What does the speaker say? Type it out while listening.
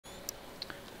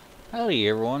Howdy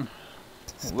everyone,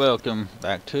 welcome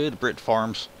back to the Brit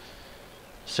Farms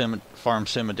Farm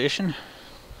Sim Edition.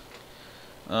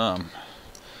 As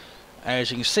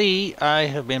you can see, I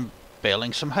have been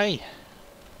baling some hay,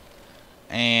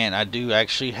 and I do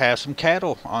actually have some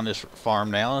cattle on this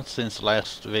farm now since the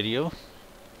last video.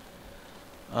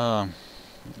 Those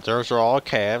are all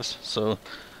calves, so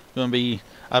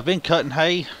I've been cutting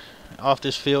hay off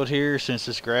this field here since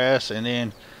it's grass, and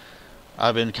then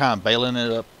I've been kind of baling it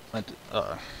up.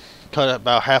 Cut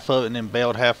about half of it and then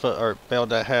baled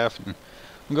that half, and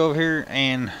I'll go over here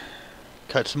and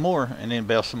cut some more and then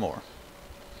bale some more.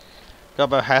 Got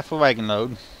about half a wagon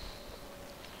load,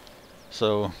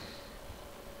 so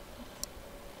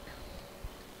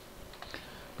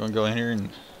I'm gonna go in here and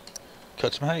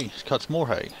cut some hay, cut some more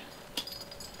hay,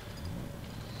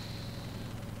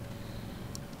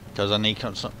 because I need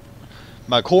some.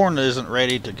 My corn isn't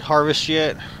ready to harvest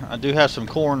yet. I do have some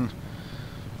corn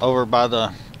over by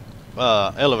the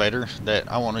elevator that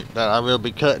I will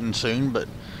be cutting soon, but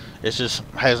it's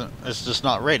just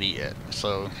not ready yet.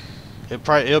 So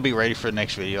it'll be ready for the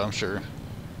next video, I'm sure.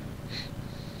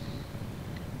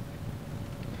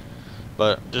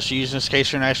 But just using this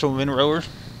Case International windrower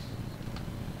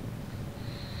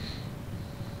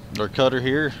or cutter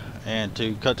here, and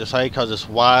to cut this hay because it's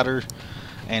wider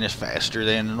and it's faster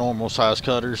than the normal size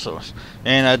cutter. So,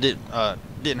 and I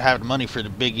didn't have the money for the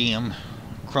big M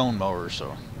Crone mower,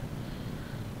 so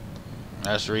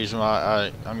that's the reason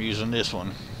why I'm using this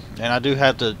one. And I do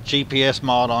have the GPS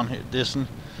mod on this one,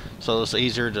 so it's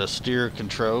easier to steer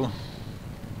control.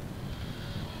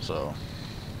 So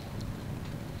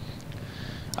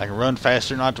I can run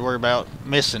faster, not to worry about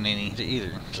missing any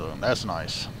either. So that's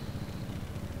nice.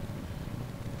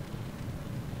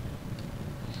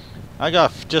 I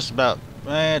got just about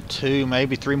 2,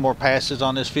 maybe 3 more passes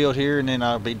on this field here, and then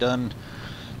I'll be done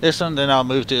this one. Then I'll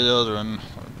move to the other one,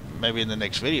 maybe in the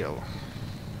next video.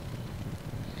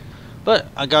 But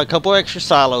I got a couple extra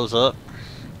silos up.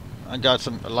 I got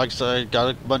some, like I said, got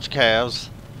a bunch of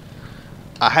calves.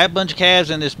 I had a bunch of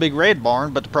calves in this big red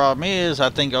barn, but the problem is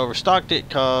I think I overstocked it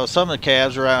because some of the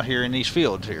calves are out here in these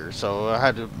fields here. So I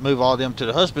had to move all of them to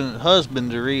the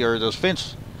husbandry, or those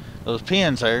pens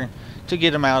there, to get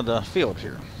them out of the field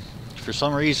here. For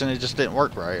some reason it just didn't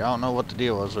work right. I don't know what the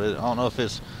deal was with it. I don't know if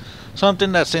it's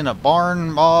something that's in a barn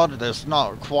mod that's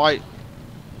not quite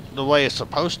the way it's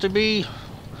supposed to be,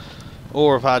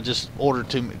 or if I just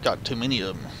got too many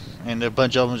of them, and a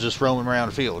bunch of them was just roaming around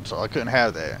the field, so I couldn't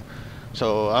have that.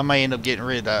 So I may end up getting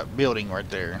rid of that building right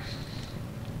there.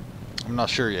 I'm not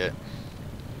sure yet.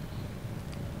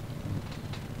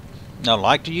 I'd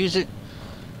like to use it,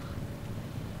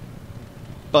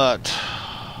 but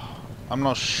I'm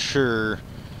not sure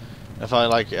if I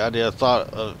like the idea. I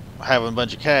thought of having a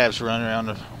bunch of calves running around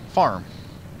the farm,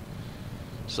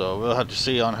 so we'll have to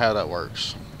see on how that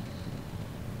works.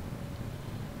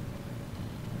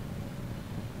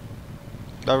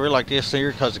 I really like this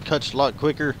here because it cuts a lot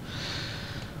quicker,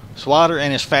 it's wider,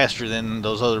 and it's faster than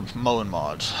those other mowing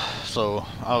mods. So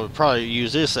I would probably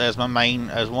use this as one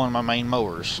of my main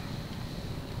mowers,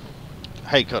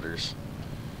 hay cutters.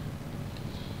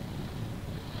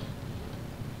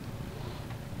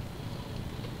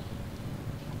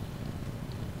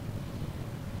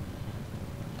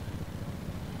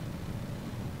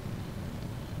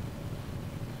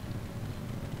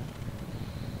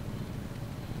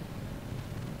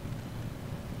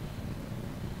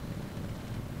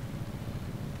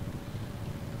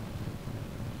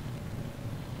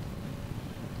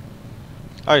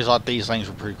 I always thought these things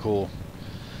were pretty cool.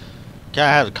 Kind of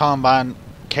has a combine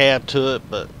cab to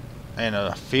it, and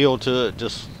a feel to it,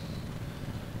 just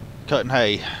cutting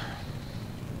hay.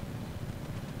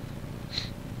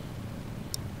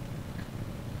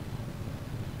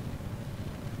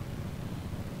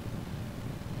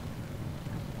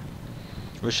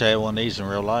 Wish I had one of these in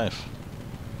real life.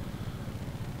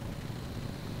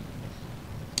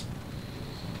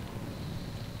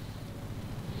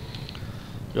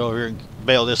 Go over here and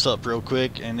bale this up real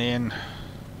quick, and then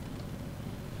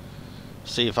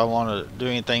see if I want to do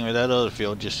anything with that other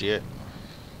field just yet.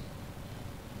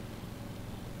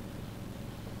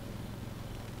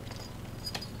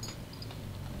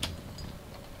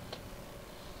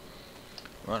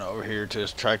 Run over here to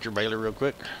this tractor baler real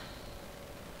quick.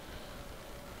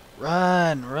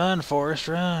 Run, Forrest,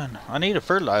 run. I need to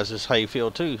fertilize this hay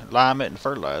field too. Lime it and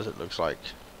fertilize it, looks like.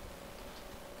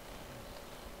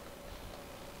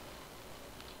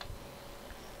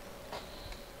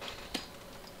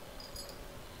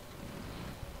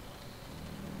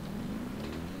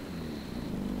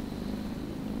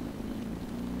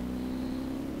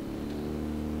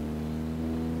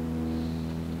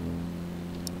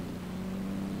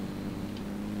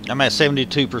 I'm at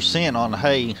 72% on the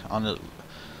hay on the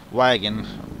wagon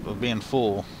of being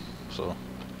full. So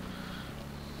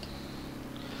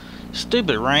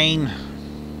stupid rain.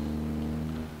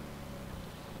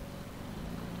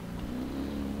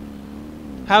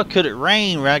 How could it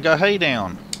rain when I got hay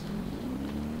down?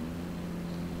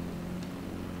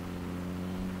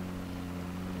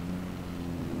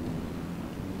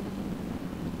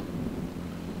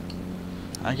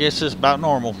 I guess it's about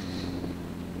normal.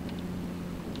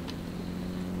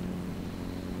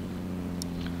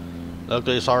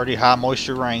 Luckily it's already high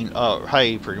moisture rain,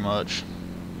 hay pretty much.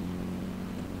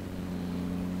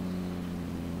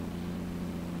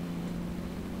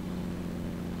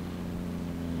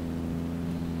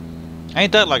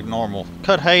 Ain't that like normal?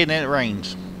 Cut hay and then it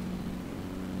rains.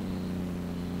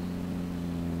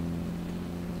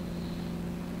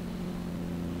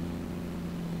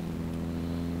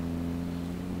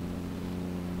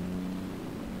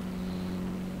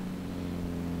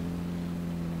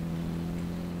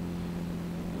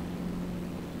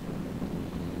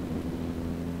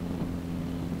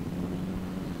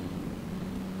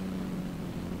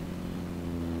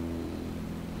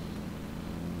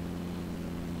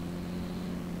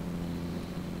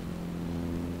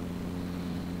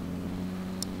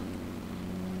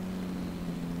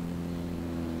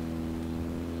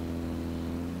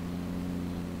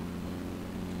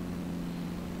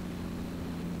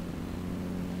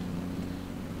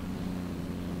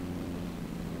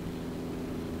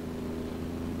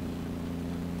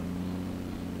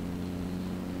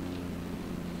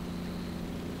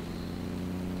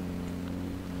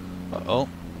 Uh-oh.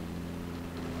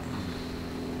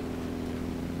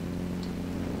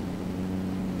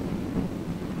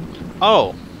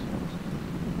 Oh.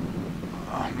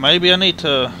 Maybe I need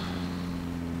to...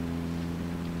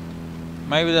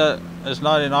 Maybe that is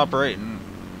not in operating.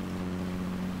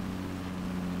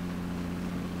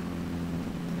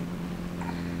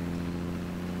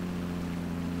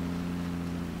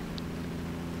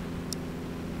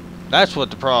 That's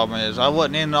what the problem is. I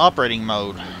wasn't in the operating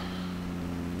mode.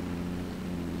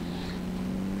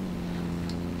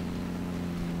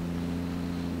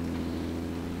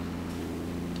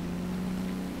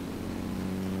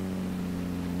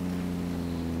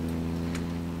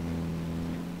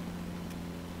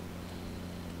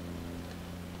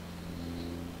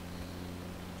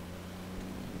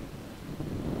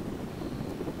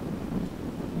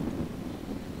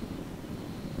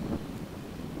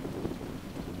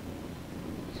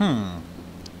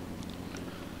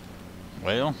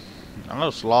 Well, I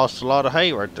just lost a lot of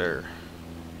hay right there.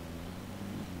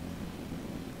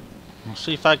 I'll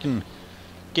see if I can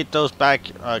get those back,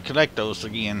 collect those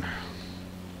again.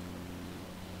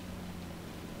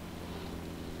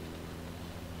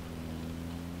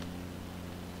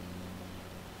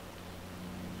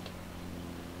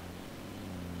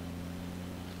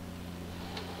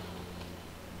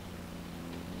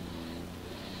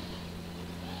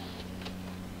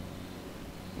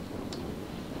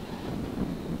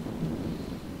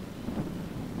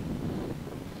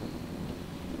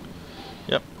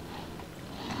 Yep.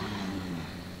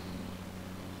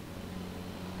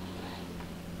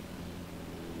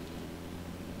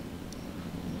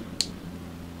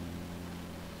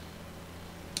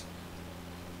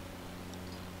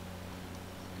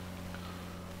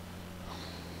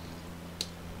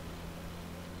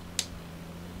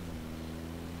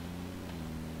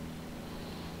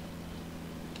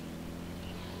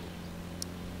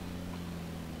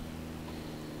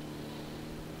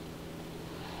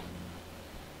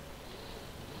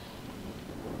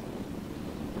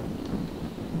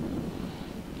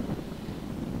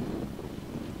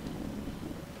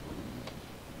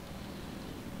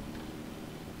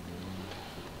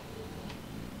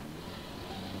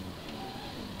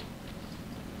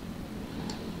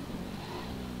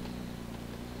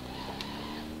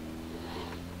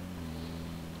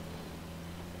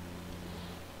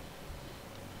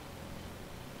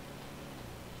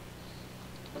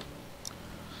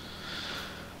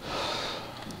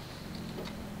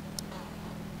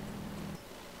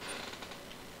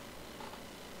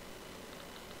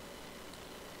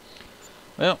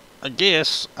 Well, I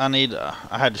guess I need. I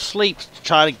had to sleep to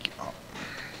try to,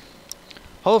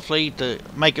 hopefully, to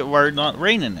make it where it's not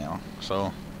raining now.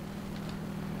 So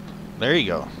there you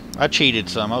go. I cheated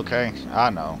some. Okay,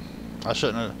 I know. I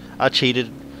shouldn't have. I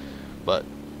cheated, but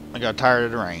I got tired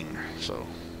of the rain. So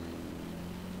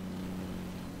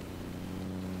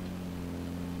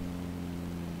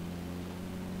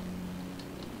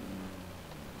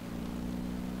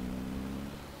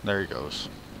there he goes.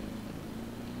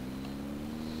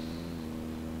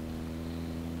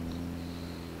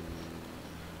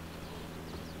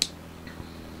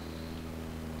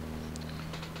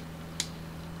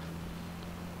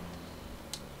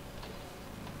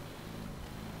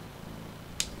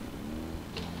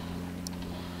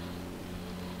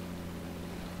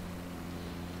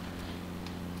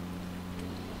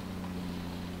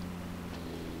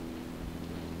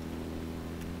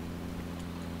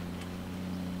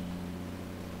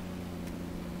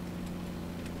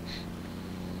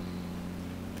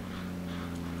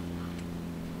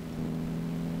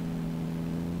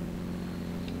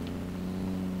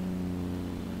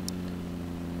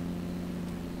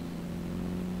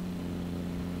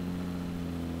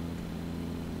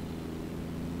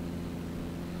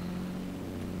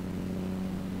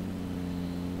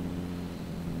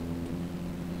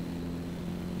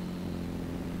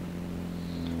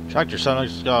 Tractor sounds like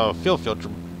it's got a fuel filter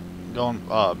going,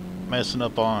 messing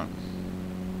up on it.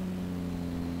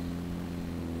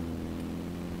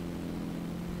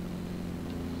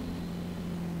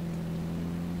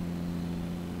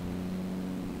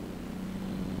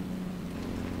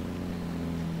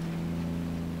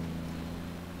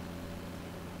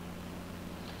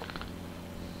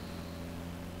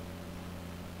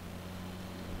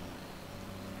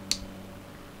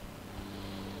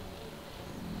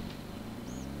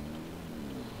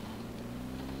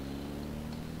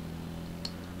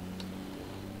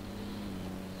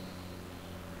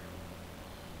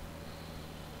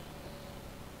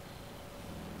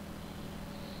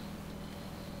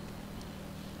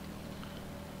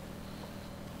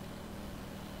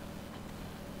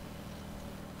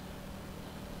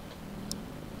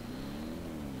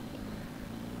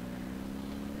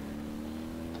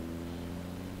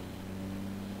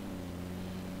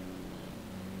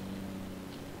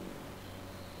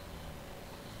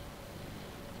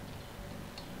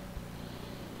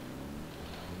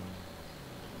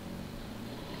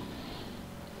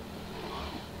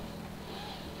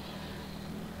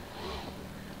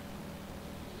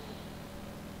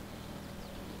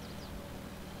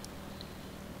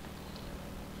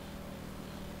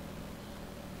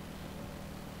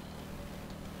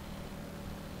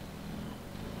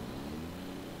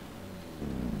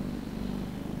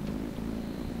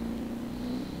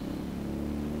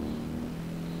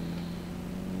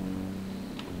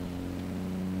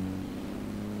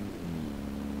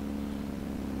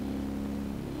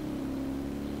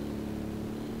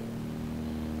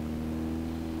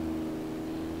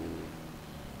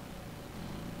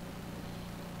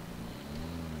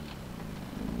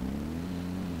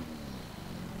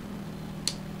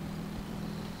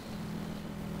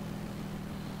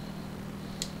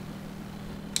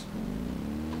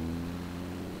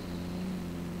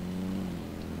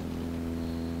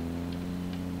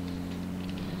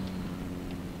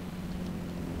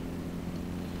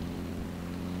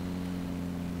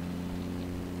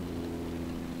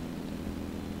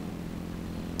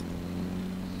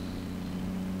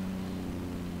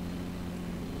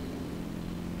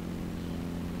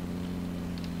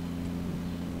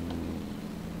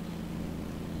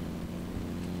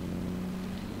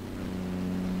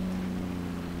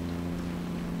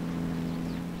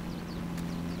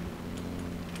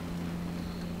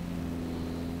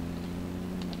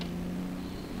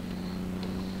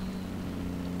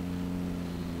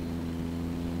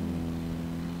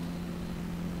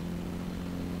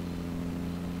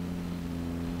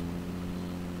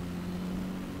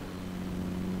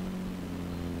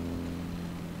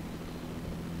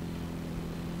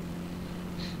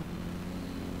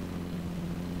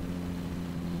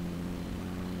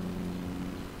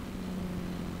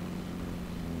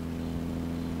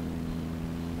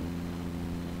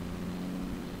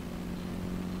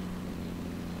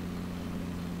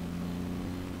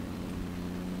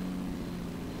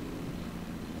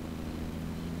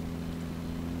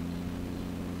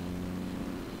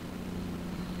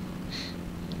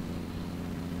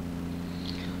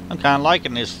 I'm kind of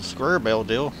liking this square bell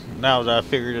deal now that I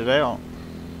figured it out.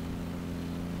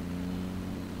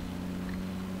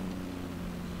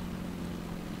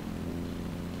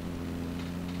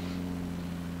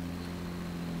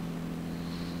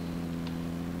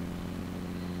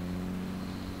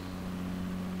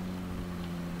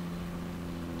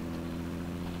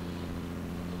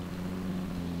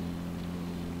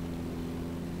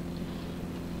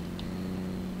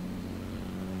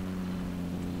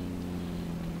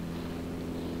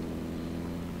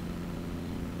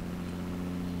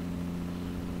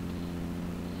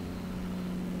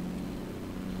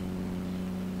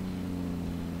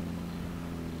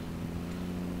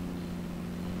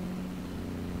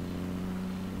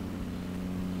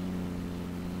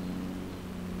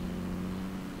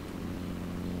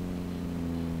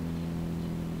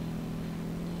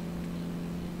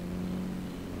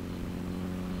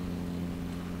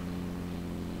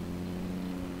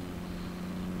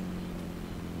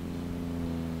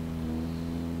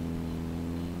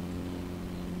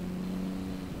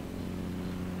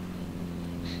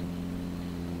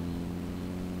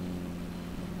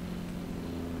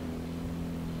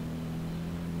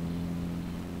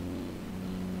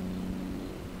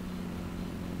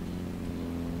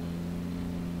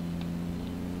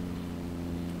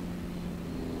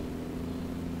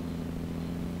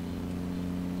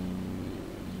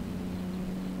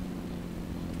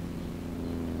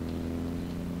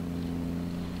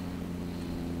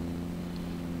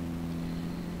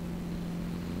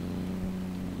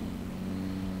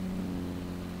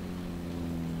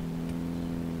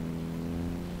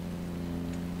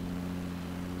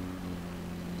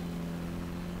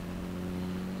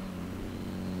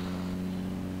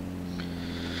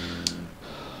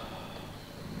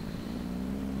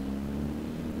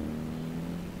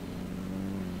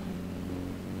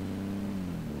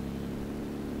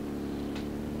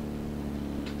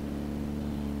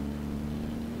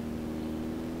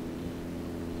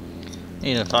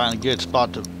 Need to find a good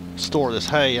spot to store this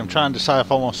hay. I'm trying to decide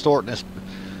if I want to store it in this.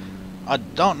 I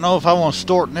don't know if I want to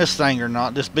store it in this thing or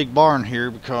not, this big barn here,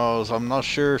 because I'm not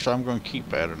sure if I'm going to keep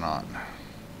that or not.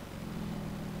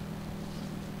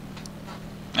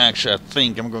 Actually, I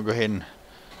think I'm going to go ahead and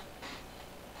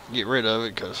get rid of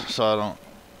it, so I don't.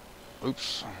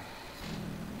 Oops.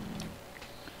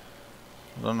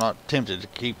 I'm not tempted to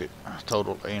keep it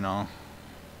total, you know.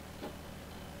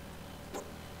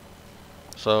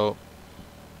 So,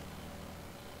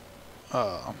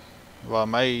 well, I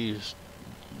may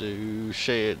do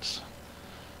sheds.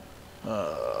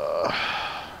 I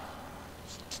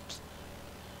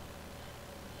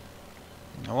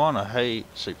want to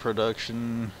see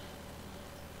production.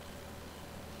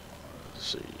 Let's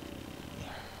see.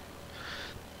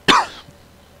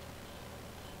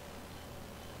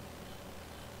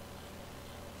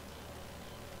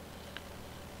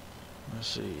 Let's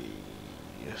see.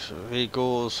 So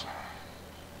vehicles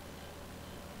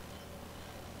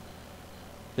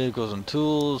and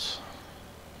tools.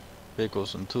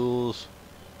 Vehicles and tools.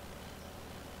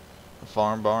 The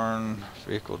farm barn.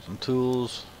 Vehicles and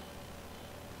tools.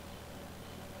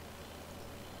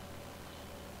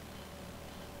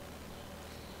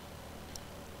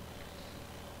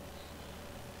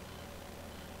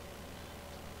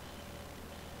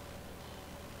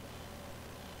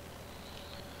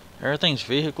 Everything's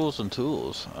vehicles and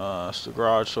tools. It's the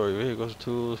garage, sorry, vehicles,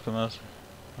 tools,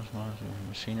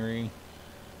 machinery.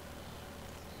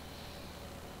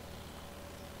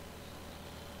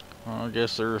 Well, I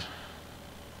guess there's.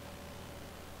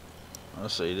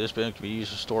 Let's see, this bin can be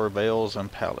used to store bales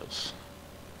and pallets.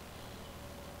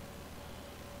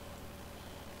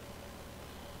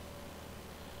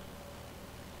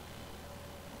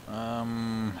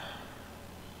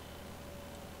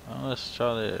 Well, let's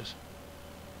try this.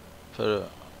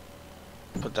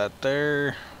 Put that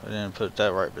there, and then put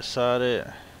that right beside it,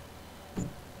 and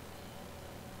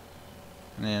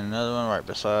then another one right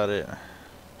beside it.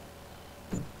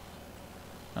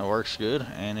 That works good.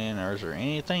 And then, is there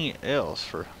anything else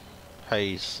for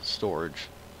hay storage?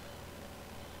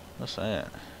 What's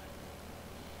that?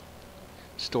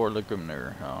 Store liquid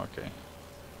manure. Oh, okay.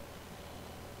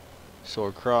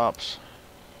 Store crops.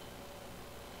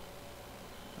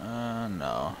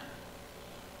 No.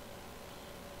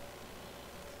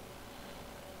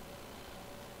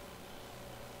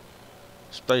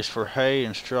 Space for hay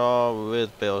and straw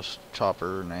with bale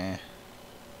chopper. Nah.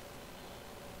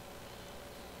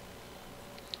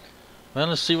 Well,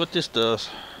 let's see what this does.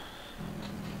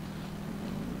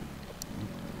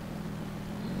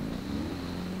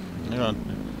 I'm gonna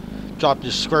drop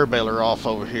this square baler off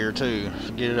over here too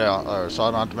to get it out, so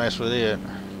I don't have to mess with it.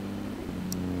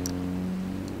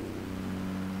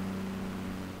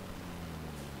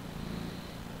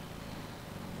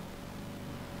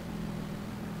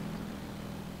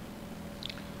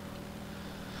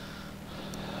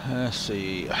 Let's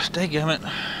see. Dadgummit.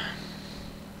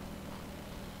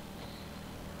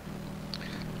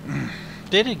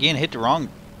 Did it again, hit the wrong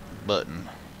button.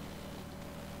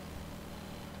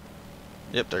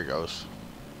 Yep, there it goes.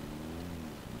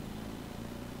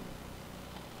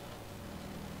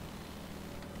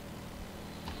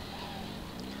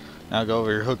 Now go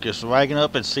over here, hook this wagon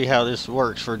up and see how this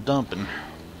works for dumping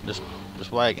this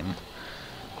wagon.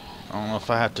 I don't know if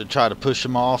I have to try to push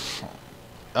them off,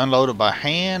 unload it by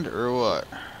hand or what.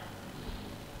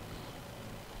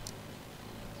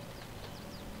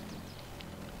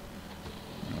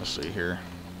 Let's see here.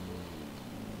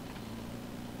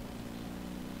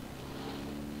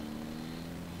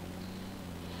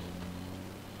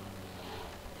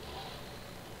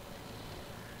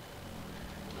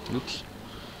 Oops.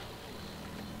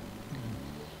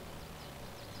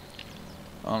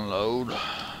 Unload.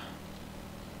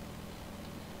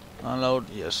 Unload,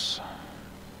 yes.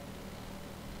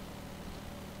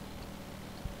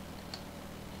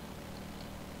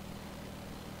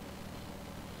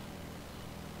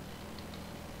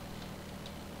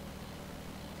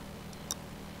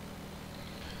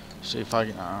 See if I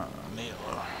can need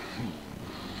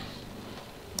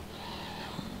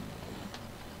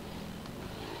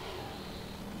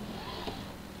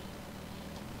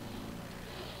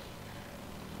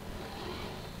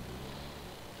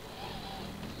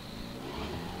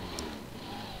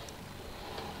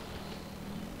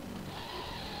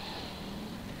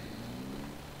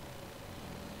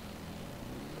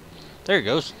there it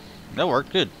goes. That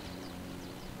worked good.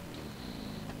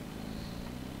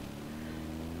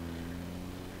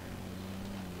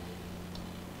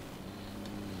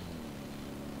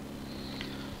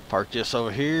 Park this over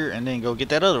here and then go get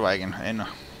that other wagon and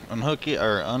unhook it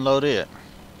or unload it.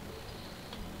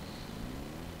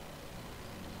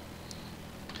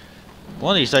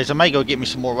 One of these days I may go get me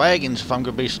some more wagons if I'm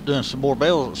going to be doing some more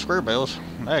square bales.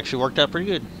 That actually worked out pretty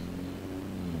good.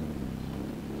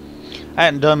 I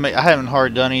haven't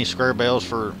hardly done any square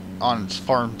bales on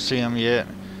Farm Sim yet.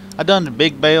 I've done the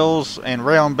big bales and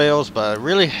round bales, but I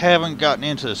really haven't gotten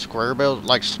into the square bales,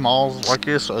 like smalls like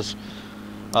this,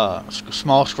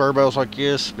 small square bales like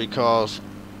this, because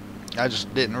I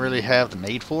just didn't really have the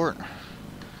need for it.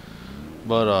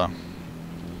 But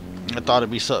I thought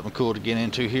it'd be something cool to get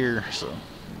into here, so.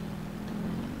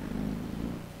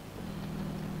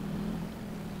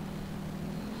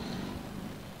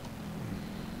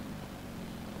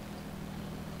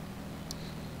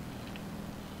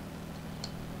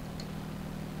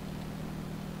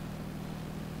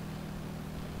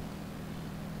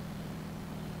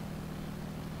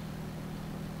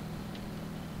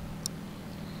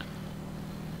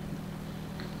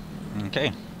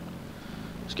 Okay,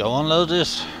 let's go unload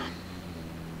this.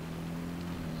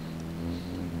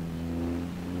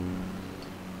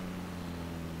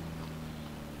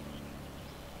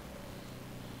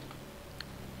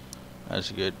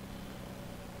 That's good.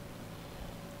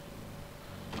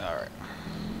 Alright.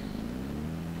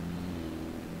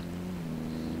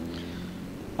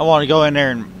 I want to go in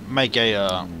there and make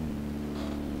a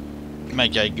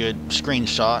good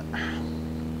screenshot.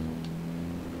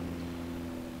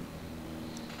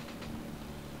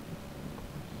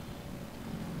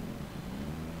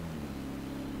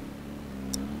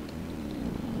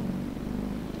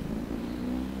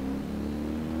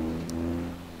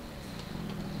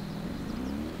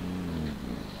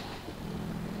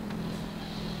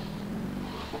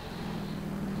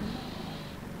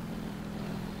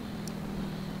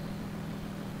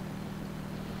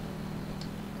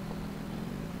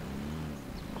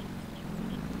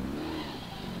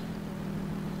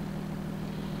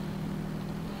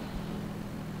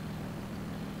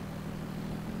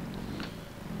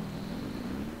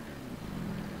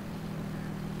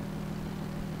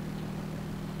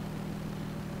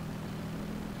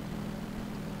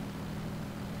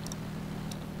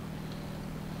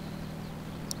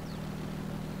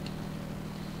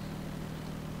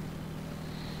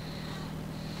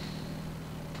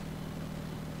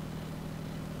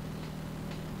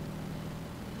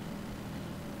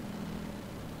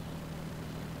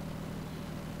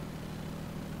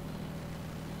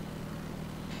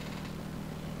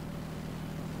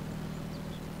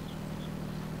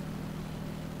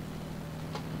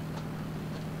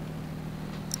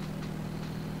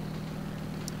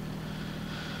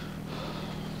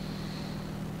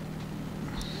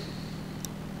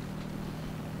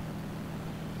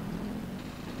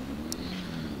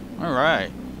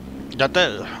 Alright,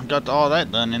 got all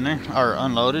that done in there, or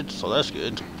unloaded, so that's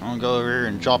good. I'm gonna go over here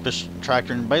and drop this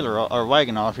tractor and baler or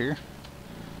wagon off here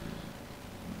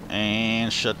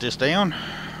and shut this down.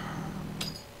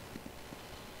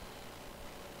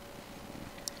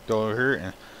 Go over here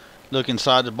and look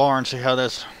inside the barn, see how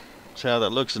that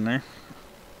looks in there.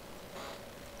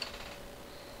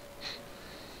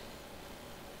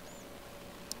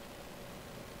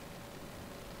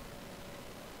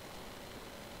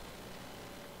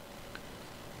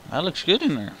 That looks good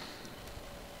in there.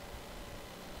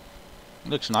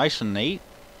 Looks nice and neat.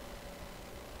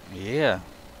 Yeah.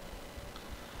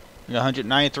 We got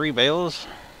 193 bales.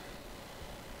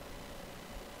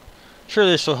 Sure,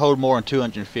 this will hold more than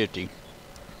 250.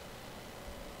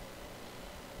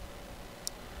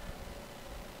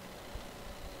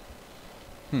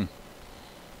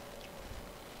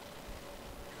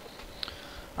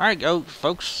 Alright, go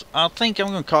folks. I think I'm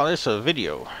gonna call this a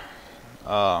video.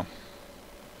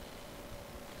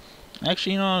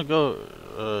 Actually, you know, I'll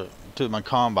go to my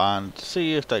combine to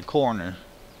see if that corn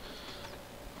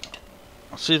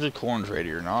I'll see if the corn's ready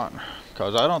or not,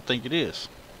 because I don't think it is.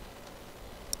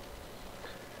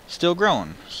 Still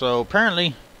growing. So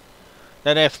apparently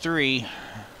that F3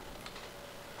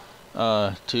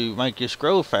 to make this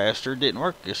grow faster didn't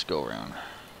work this go around.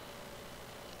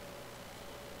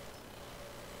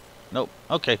 Nope.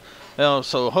 Okay. Well,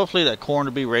 so hopefully that corn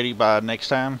will be ready by next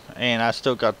time, and I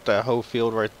still got that whole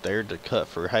field right there to cut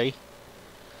for hay.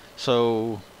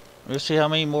 So we'll see how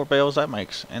many more bales that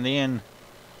makes, and then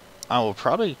I will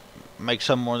probably make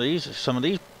some of these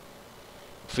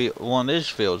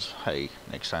fields hay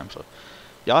next time. So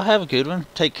y'all have a good one.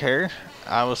 Take care.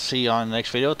 I will see you on the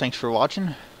next video. Thanks for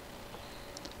watching.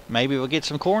 Maybe we'll get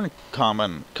some corn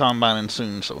combining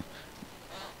soon. So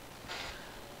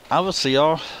I will see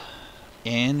y'all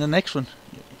in the next one.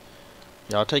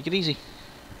 Y'all take it easy.